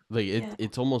hard. Like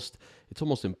it's almost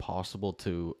impossible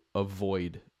to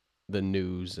avoid the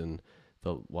news and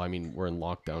well, I mean, we're in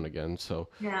lockdown again, so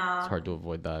it's hard to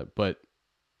avoid that. But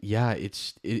yeah,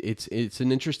 it's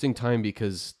an interesting time,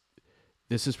 because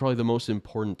this is probably the most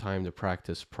important time to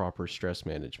practice proper stress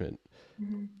management,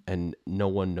 and no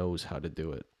one knows how to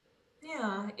do it.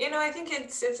 Yeah, I think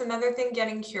it's another thing,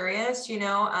 getting curious,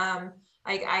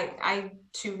 I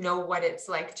to know what it's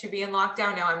like to be in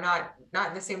lockdown. Now, I'm not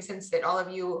in the same sense that all of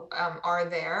you are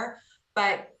there,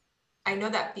 but I know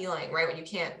that feeling, right? When you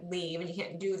can't leave and you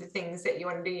can't do the things that you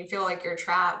want to do, you feel like you're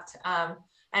trapped.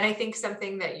 And I think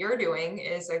something that you're doing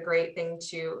is a great thing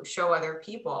to show other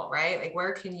people, right? Like,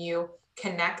 where can you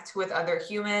connect with other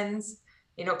humans,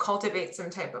 cultivate some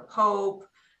type of hope,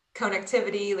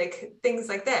 connectivity, like things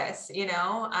like this,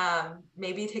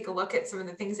 maybe take a look at some of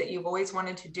the things that you've always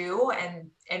wanted to do,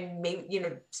 and maybe,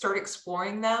 start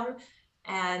exploring them.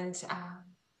 And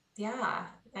yeah,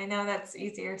 I know that's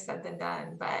easier said than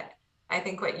done, but I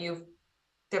think what you've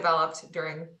developed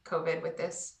during COVID with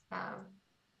this,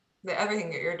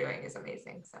 everything that you're doing is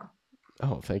amazing. So.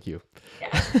 Oh, thank you.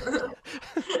 Yeah.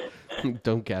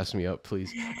 Don't gas me up,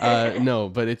 please. No,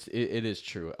 but it is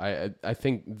true. I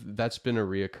think that's been a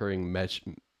reoccurring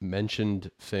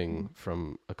mentioned thing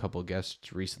from a couple of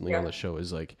guests recently on the show,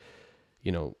 is like,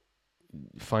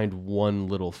 find one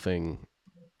little thing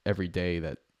every day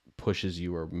that pushes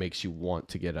you or makes you want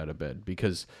to get out of bed.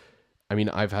 Because I mean,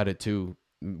 I've had it too.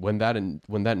 When that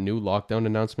new lockdown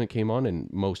announcement came on, and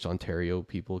most Ontario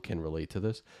people can relate to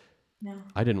this,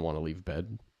 I didn't want to leave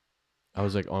bed. I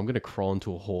was like, oh, I'm going to crawl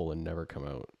into a hole and never come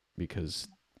out, because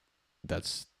that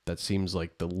seems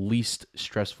like the least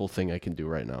stressful thing I can do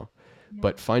right now.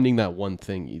 But finding that one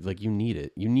thing, like, you need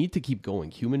it. You need to keep going.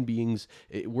 Human beings,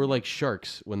 we're like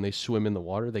sharks when they swim in the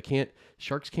water.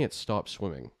 Sharks can't stop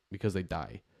swimming because they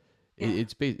die.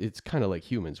 It's kind of like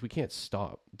humans. We can't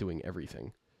stop doing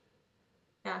everything.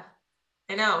 Yeah.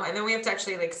 I know. And then we have to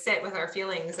actually like sit with our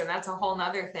feelings, and that's a whole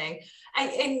nother thing.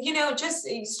 Just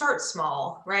start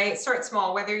small, right? Start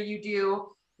small, whether you do,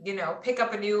 pick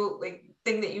up a new like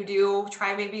thing that you do,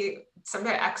 try maybe some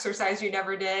kind of exercise you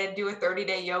never did, do a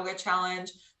 30-day yoga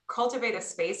challenge, cultivate a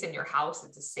space in your house.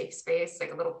 It's a safe space,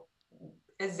 like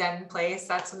a Zen place.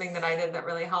 That's something that I did that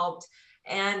really helped.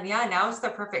 And yeah, now is the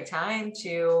perfect time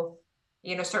to,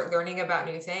 start learning about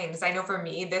new things. I know for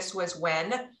me, this was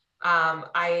when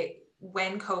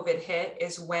when COVID hit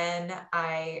is when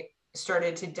I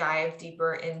started to dive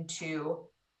deeper into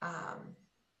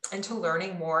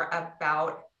learning more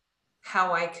about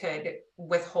how I could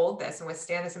withhold this and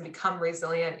withstand this and become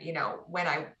resilient, when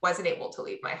I wasn't able to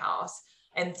leave my house.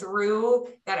 And through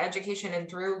that education and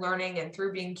through learning and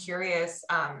through being curious,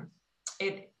 I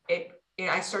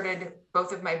started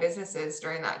both of my businesses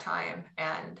during that time.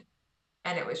 And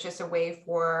it was just a way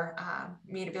for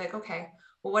me to be like, okay,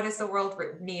 well, what does the world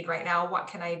need right now? What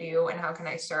can I do and how can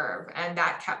I serve? And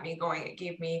that kept me going. It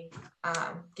gave me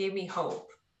hope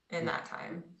in that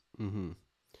time. Mm-hmm.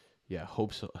 Yeah.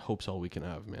 Hope's all we can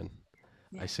have, man.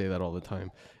 Yeah. I say that all the time,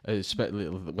 especially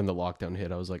when the lockdown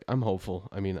hit. I was like, I'm hopeful.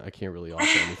 I mean, I can't really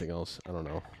offer anything else. I don't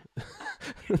know.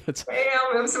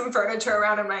 I'll move some furniture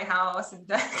around in my house.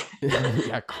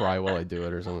 Yeah, cry while I do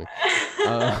it or something.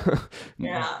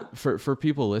 Yeah. For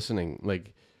people listening,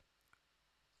 like,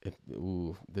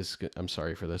 I'm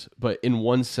sorry for this, but in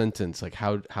one sentence, like,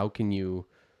 how can you,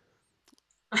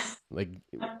 like,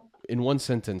 in one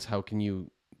sentence, how can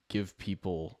you give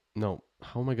people? No,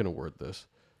 how am I going to word this?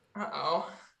 Uh-oh.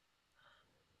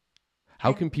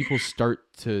 How can people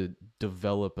start to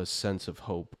develop a sense of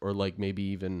hope, or like maybe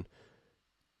even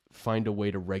find a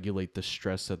way to regulate the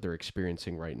stress that they're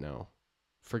experiencing right now?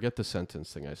 Forget the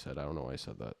sentence thing I said. I don't know why I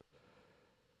said that.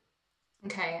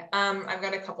 Okay. I've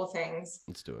got a couple things.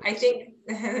 Let's do it. I think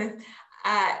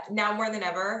now more than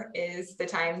ever is the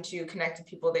time to connect to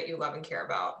people that you love and care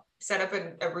about. Set up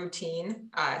a routine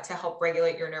to help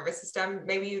regulate your nervous system.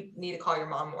 Maybe you need to call your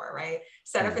mom more, right?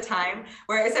 Set up a time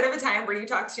where you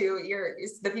talk to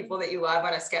the people that you love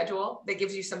on a schedule that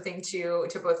gives you something to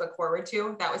both look forward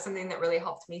to. That was something that really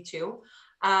helped me too.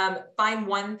 Find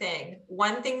one thing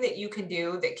that you can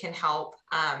do that can help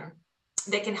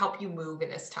you move in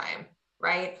this time,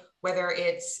 right? Whether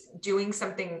it's doing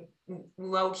something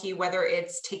low key, whether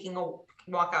it's taking a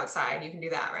walk outside, you can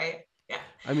do that, right? Yeah.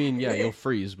 I mean, yeah, you'll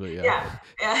freeze, but yeah.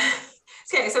 Yeah.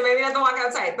 Okay, so maybe not the walk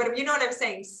outside, but if you know what I'm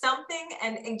saying, something,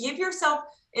 and give yourself,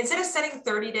 instead of setting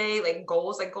 30-day like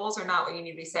goals are not what you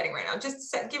need to be setting right now.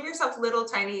 Just give yourself little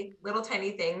tiny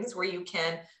things where you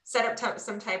can set up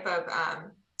some type of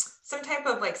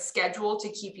like schedule to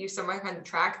keep you somewhere on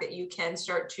track that you can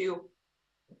start to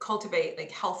cultivate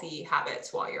like healthy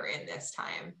habits while you're in this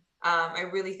time. I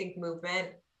really think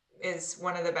movement is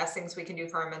one of the best things we can do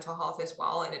for our mental health as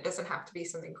well. And it doesn't have to be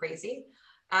something crazy.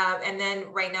 And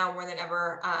then right now, more than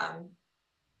ever,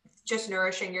 just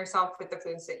nourishing yourself with the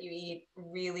foods that you eat,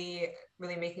 really,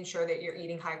 really making sure that you're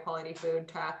eating high quality food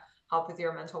to help with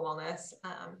your mental wellness.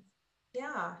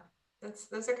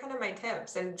 Those are kind of my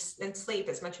tips, and sleep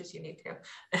as much as you need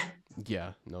to.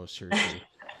 Yeah, no, seriously.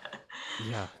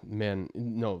 Yeah, man,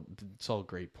 no, it's all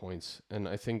great points. And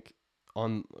I think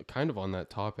on that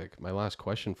topic, my last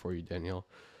question for you, Danielle,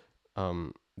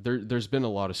 there's been a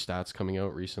lot of stats coming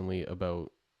out recently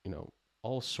about,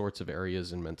 all sorts of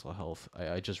areas in mental health.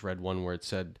 I just read one where it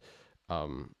said,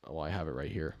 I have it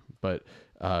right here, but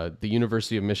the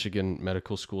University of Michigan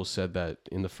Medical School said that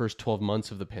in the first 12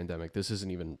 months of the pandemic, this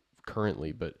isn't even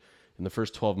currently, but in the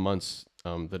first 12 months,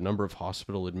 the number of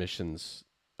hospital admissions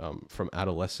from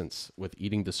adolescents with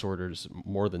eating disorders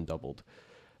more than doubled.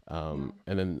 And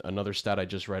then another stat I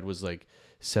just read was like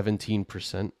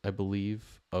 17%, I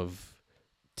believe, of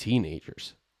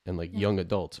teenagers and like young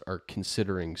adults are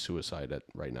considering suicide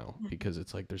right now, because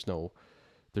it's like there's no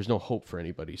hope for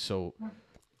anybody. So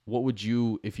what would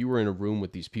you, if you were in a room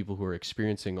with these people who are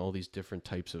experiencing all these different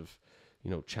types of,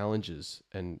 challenges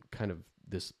and kind of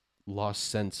this lost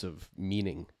sense of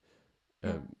meaning,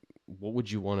 what would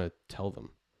you want to tell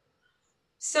them?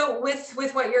 So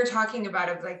with what you're talking about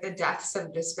of like the deaths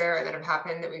of despair that have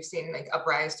happened, that we've seen like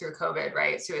uprise through COVID,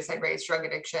 right? Suicide rates, drug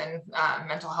addiction,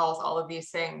 mental health, all of these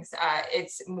things.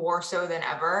 It's more so than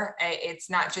ever. It's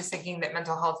not just thinking that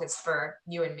mental health is for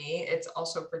you and me, it's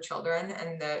also for children,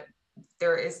 and that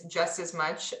there is just as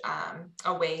much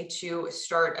a way to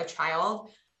start a child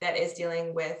that is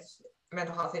dealing with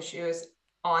mental health issues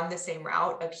on the same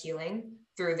route of healing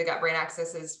through the gut-brain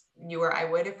axis as you or I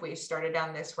would if we started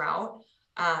down this route.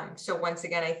 So once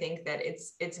again, I think that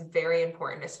it's very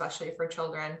important, especially for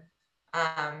children,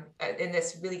 in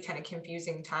this really kind of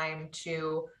confusing time,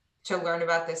 to learn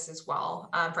about this as well,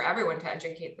 for everyone to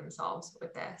educate themselves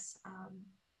with this.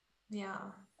 Yeah,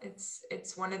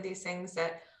 it's one of these things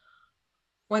that,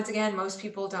 once again, most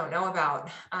people don't know about,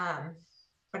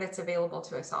 but it's available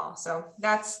to us all. So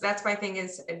that's my thing,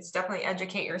 is it's definitely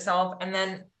educate yourself. And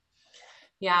then,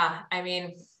 yeah, I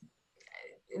mean,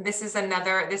 this is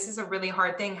a really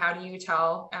hard thing. How do you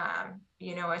tell,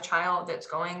 a child that's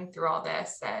going through all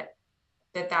this, that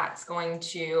this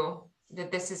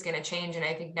is going to change? And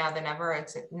I think now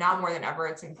more than ever,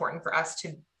 it's important for us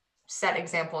to set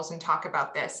examples and talk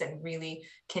about this and really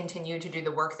continue to do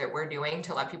the work that we're doing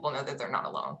to let people know that they're not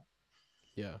alone.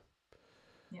 Yeah,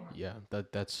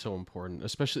 that's so important,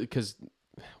 especially because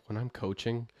when I'm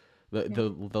coaching,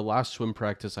 the last swim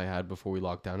practice I had before we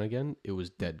locked down again, it was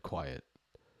dead quiet.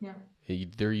 Yeah,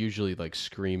 they're usually like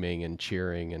screaming and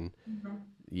cheering, and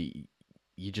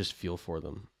you just feel for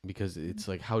them, because it's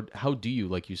like, how do you,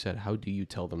 like you said, how do you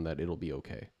tell them that it'll be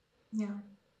okay? Yeah,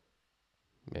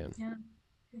 man.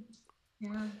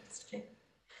 Yeah, it's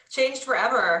changed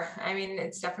forever. I mean,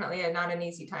 it's definitely not an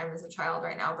easy time as a child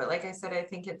right now, but like I said, I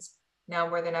think it's now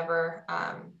more than ever,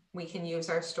 we can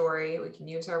use our story, we can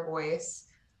use our voice,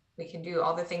 we can do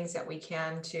all the things that we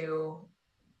can to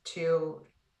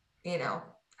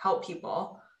help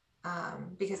people,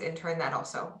 because in turn, that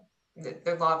also,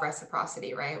 the law of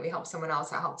reciprocity, right? We help someone else,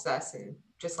 that helps us, and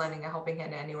just lending a helping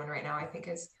hand to anyone right now, I think,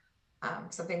 is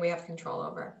something we have control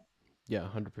over. Yeah,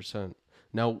 100%.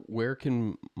 Now, where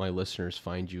can my listeners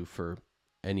find you for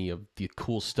any of the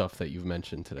cool stuff that you've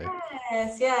mentioned today?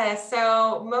 Yes.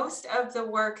 So most of the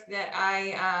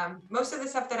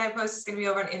stuff that I post is going to be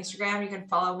over on Instagram. You can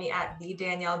follow me at the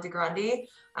Danielle DiGrandi.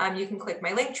 You can click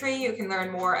my link tree. You can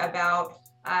learn more about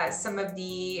some of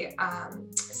the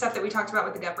stuff that we talked about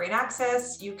with the gut brain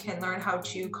axis. You can learn how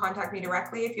to contact me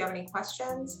directly if you have any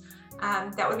questions.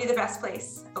 That would be the best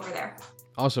place over there.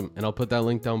 Awesome. And I'll put that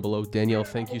link down below. Danielle,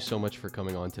 thank you so much for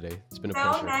coming on today. It's been a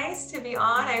pleasure. So nice to be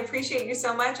on. I appreciate you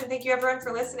so much. And thank you everyone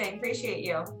for listening. Appreciate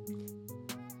you.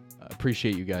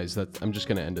 Appreciate you guys. I'm just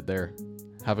going to end it there.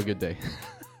 Have a good day.